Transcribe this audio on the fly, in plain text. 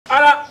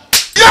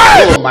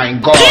Oh my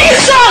God.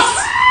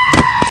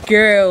 Jesus!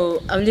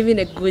 Girl, I'm living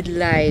a good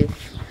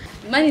life.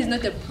 Money is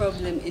not a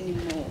problem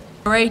anymore.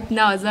 Right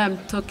now, as I'm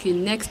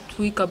talking, next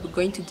week I'll be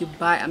going to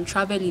Dubai. I'm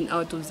traveling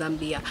out of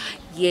Zambia.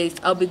 Yes,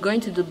 I'll be going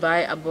to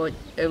Dubai about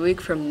a week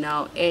from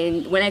now.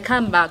 And when I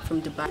come back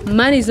from Dubai,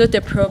 money is not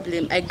a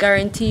problem. I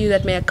guarantee you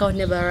that my account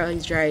never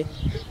runs dry.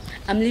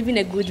 I'm living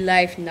a good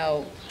life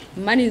now.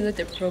 Money is not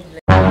a problem.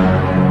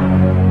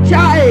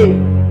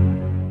 Chai!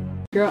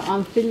 Girl,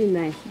 I'm feeling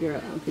nice, girl.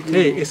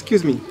 Hey,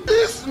 excuse me.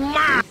 This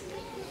man!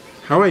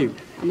 How are you?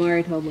 I'm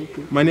alright, how about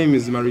you? My name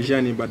is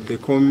Marie-Jeane, but they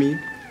call me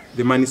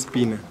the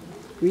Manie-Spinner.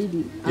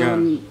 Really? Yeah.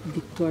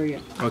 Victoria.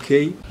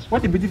 Okay?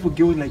 What a beautiful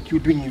girl like you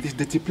doing in this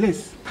dirty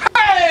place.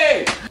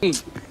 Hey!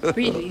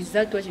 Really? Is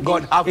that what you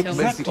God have tell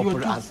me? mercy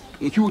upon us.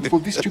 Cute for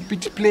this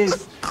stupid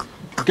place.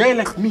 Guy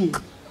like me,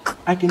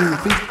 I can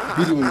invest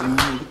billions in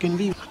you. You can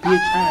live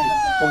PHI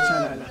or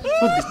Chalala.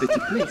 Not this dirty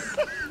place.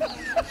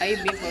 Are you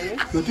being for real?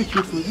 You're too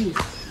cute for this.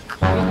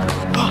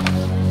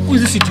 Who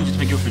is this idiot with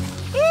my girlfriend?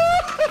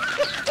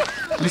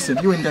 Listen,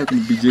 you and I can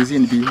be Jay-Z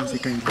and Beyonce.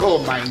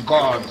 Oh my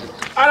God.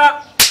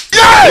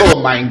 Yeah!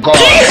 Oh my God.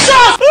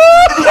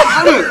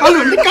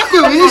 Hello, look at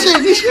me.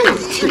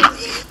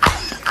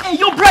 Hey,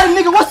 yo, Brian,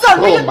 nigga, what's up,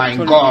 nigga? Oh my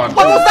God.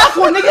 What was that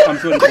for, nigga? I'm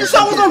sorry. Because you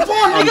saw I was on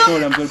phone, nigga.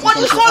 I'm sorry. What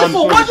you sorry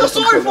for? What you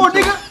sorry for,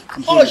 nigga?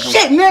 Oh,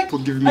 shit, man.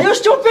 Forgive me. Are you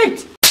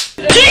stupid?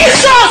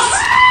 Jesus!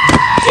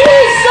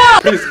 Jesus!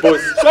 Please,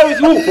 boss. Sorry,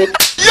 you.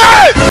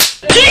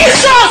 Yes!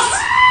 Jesus!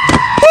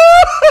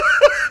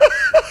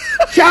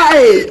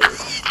 Chai!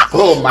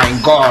 Oh my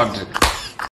God.